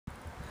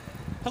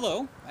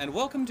Hello, and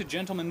welcome to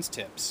Gentleman's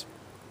Tips.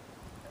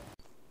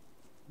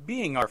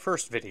 Being our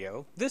first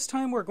video, this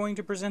time we're going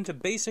to present a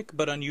basic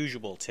but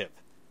unusual tip: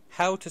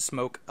 how to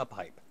smoke a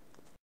pipe.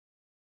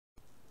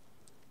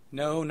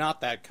 No,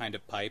 not that kind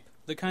of pipe,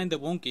 the kind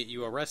that won't get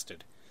you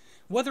arrested.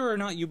 Whether or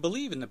not you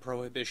believe in the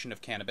prohibition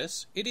of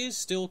cannabis, it is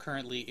still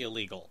currently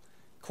illegal.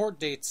 Court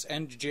dates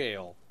and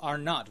jail are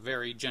not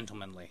very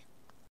gentlemanly.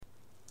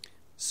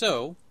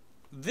 So,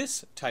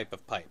 this type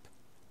of pipe,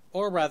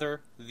 or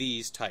rather,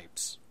 these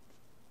types.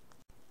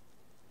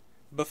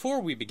 Before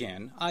we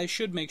begin, I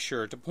should make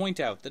sure to point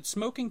out that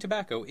smoking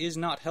tobacco is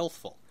not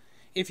healthful.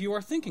 If you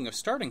are thinking of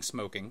starting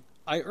smoking,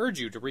 I urge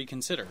you to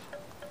reconsider.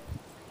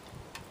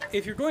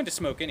 If you're going to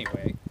smoke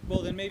anyway,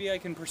 well then maybe I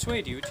can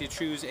persuade you to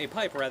choose a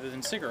pipe rather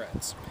than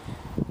cigarettes.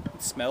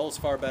 It smells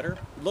far better,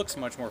 looks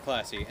much more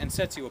classy, and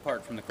sets you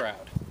apart from the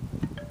crowd.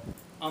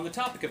 On the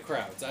topic of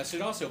crowds, I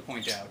should also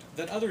point out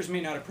that others may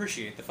not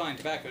appreciate the fine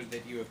tobacco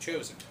that you have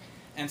chosen,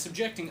 and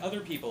subjecting other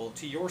people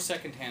to your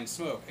secondhand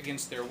smoke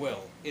against their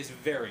will is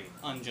very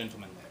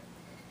ungentlemanly.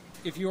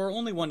 If you are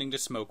only wanting to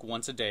smoke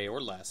once a day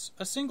or less,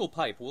 a single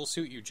pipe will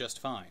suit you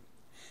just fine.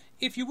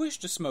 If you wish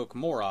to smoke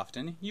more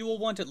often, you will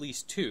want at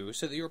least two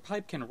so that your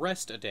pipe can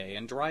rest a day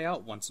and dry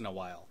out once in a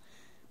while.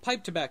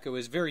 Pipe tobacco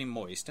is very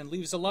moist and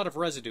leaves a lot of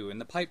residue in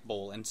the pipe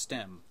bowl and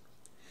stem.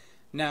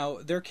 Now,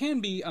 there can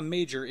be a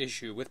major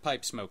issue with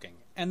pipe smoking,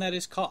 and that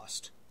is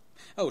cost.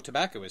 Oh,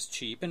 tobacco is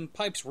cheap, and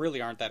pipes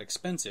really aren't that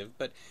expensive,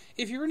 but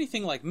if you're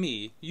anything like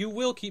me, you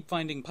will keep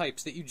finding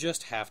pipes that you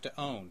just have to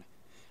own.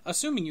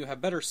 Assuming you have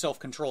better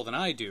self-control than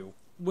I do,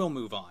 we'll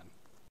move on.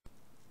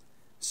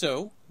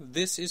 So,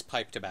 this is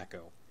pipe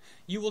tobacco.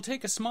 You will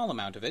take a small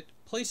amount of it,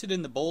 place it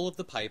in the bowl of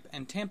the pipe,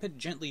 and tamp it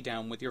gently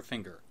down with your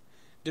finger.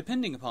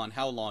 Depending upon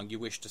how long you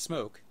wish to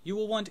smoke, you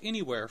will want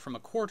anywhere from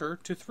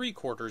 1/4 to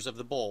 3/4 of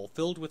the bowl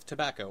filled with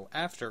tobacco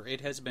after it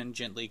has been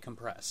gently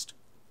compressed.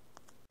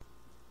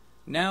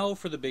 Now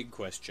for the big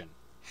question: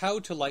 how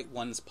to light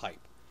one's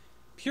pipe.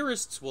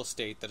 Purists will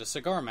state that a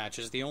cigar match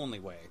is the only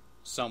way.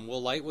 Some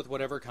will light with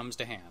whatever comes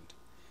to hand.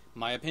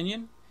 My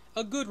opinion?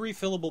 A good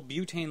refillable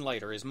butane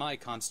lighter is my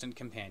constant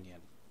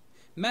companion.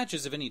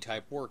 Matches of any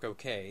type work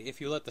okay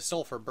if you let the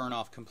sulfur burn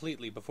off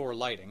completely before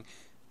lighting,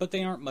 but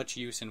they aren't much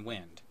use in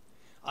wind.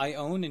 I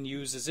own and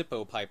use a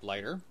Zippo pipe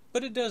lighter,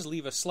 but it does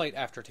leave a slight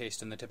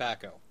aftertaste in the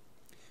tobacco.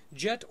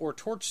 Jet or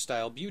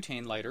torch-style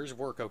butane lighters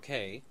work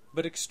okay,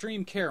 but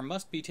extreme care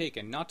must be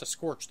taken not to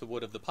scorch the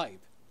wood of the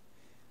pipe.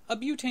 A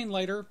butane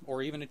lighter,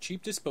 or even a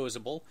cheap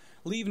disposable,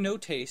 leave no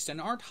taste and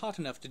aren't hot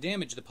enough to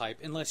damage the pipe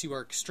unless you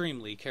are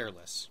extremely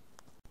careless.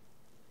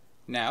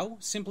 Now,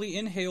 simply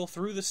inhale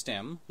through the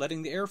stem,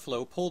 letting the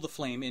airflow pull the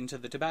flame into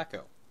the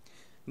tobacco.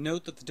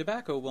 Note that the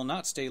tobacco will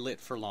not stay lit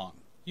for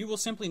long. You will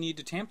simply need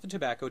to tamp the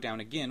tobacco down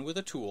again with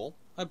a tool,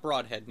 a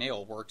broadhead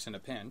nail works in a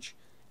pinch,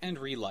 and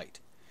relight.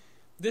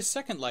 This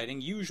second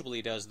lighting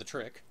usually does the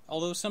trick,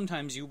 although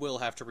sometimes you will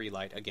have to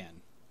relight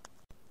again.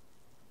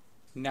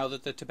 Now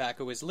that the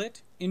tobacco is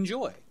lit,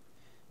 enjoy!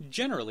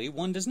 Generally,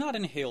 one does not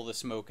inhale the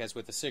smoke as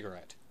with a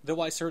cigarette,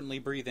 though I certainly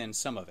breathe in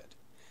some of it.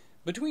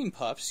 Between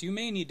puffs, you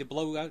may need to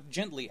blow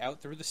gently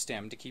out through the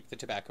stem to keep the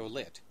tobacco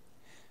lit.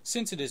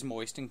 Since it is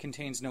moist and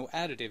contains no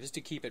additives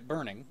to keep it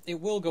burning, it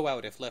will go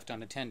out if left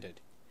unattended.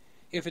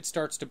 If it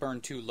starts to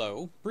burn too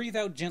low, breathe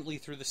out gently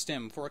through the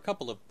stem for a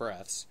couple of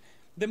breaths,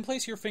 then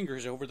place your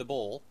fingers over the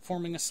bowl,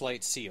 forming a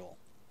slight seal.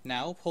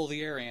 Now pull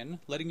the air in,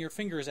 letting your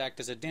fingers act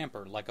as a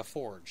damper like a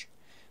forge.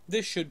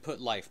 This should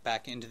put life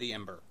back into the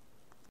ember.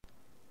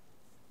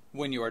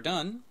 When you are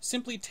done,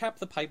 simply tap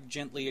the pipe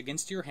gently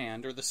against your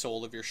hand or the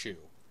sole of your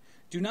shoe.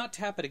 Do not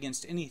tap it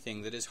against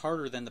anything that is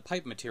harder than the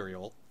pipe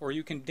material, or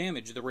you can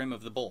damage the rim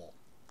of the bowl.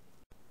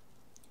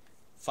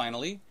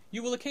 Finally,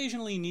 you will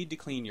occasionally need to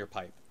clean your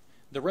pipe.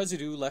 The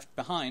residue left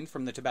behind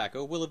from the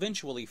tobacco will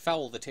eventually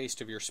foul the taste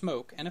of your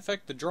smoke and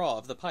affect the draw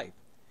of the pipe.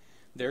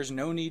 There's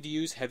no need to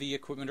use heavy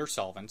equipment or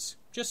solvents,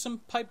 just some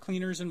pipe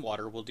cleaners and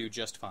water will do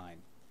just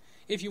fine.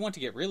 If you want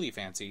to get really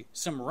fancy,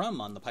 some rum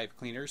on the pipe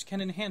cleaners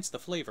can enhance the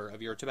flavor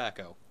of your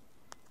tobacco.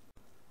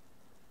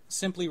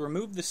 Simply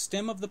remove the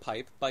stem of the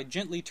pipe by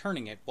gently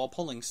turning it while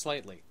pulling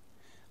slightly.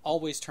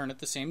 Always turn it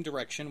the same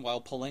direction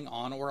while pulling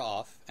on or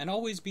off, and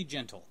always be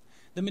gentle.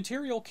 The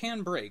material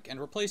can break, and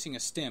replacing a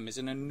stem is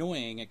an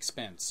annoying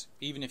expense,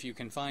 even if you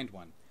can find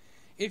one.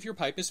 If your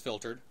pipe is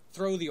filtered,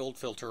 throw the old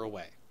filter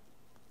away.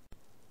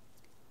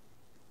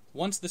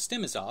 Once the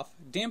stem is off,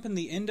 dampen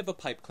the end of a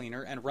pipe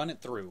cleaner and run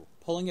it through,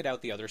 pulling it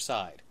out the other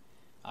side.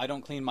 I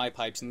don't clean my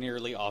pipes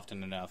nearly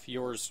often enough.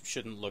 Yours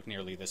shouldn't look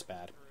nearly this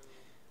bad.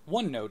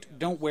 One note,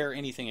 don't wear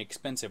anything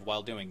expensive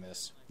while doing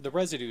this. The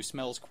residue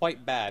smells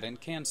quite bad and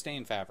can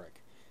stain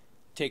fabric.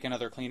 Take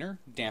another cleaner,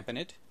 dampen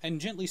it,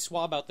 and gently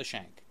swab out the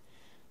shank.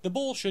 The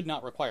bowl should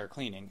not require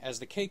cleaning, as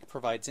the cake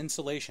provides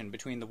insulation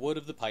between the wood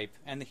of the pipe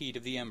and the heat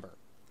of the ember.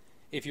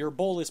 If your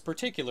bowl is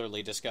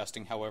particularly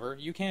disgusting, however,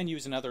 you can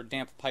use another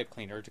damp pipe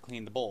cleaner to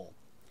clean the bowl.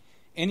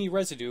 Any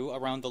residue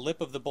around the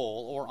lip of the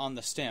bowl or on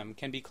the stem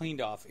can be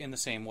cleaned off in the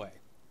same way.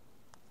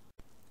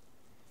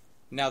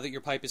 Now that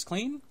your pipe is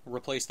clean,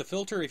 replace the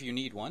filter if you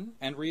need one,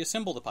 and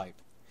reassemble the pipe.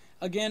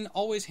 Again,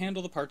 always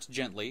handle the parts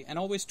gently and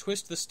always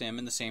twist the stem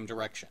in the same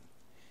direction.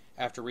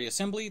 After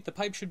reassembly, the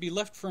pipe should be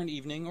left for an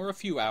evening or a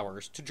few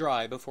hours to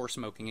dry before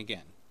smoking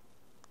again.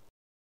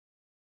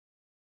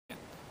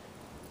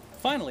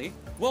 Finally,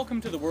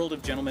 welcome to the world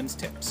of gentlemen's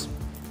tips.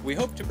 We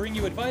hope to bring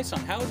you advice on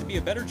how to be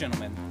a better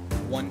gentleman,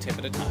 one tip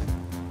at a time.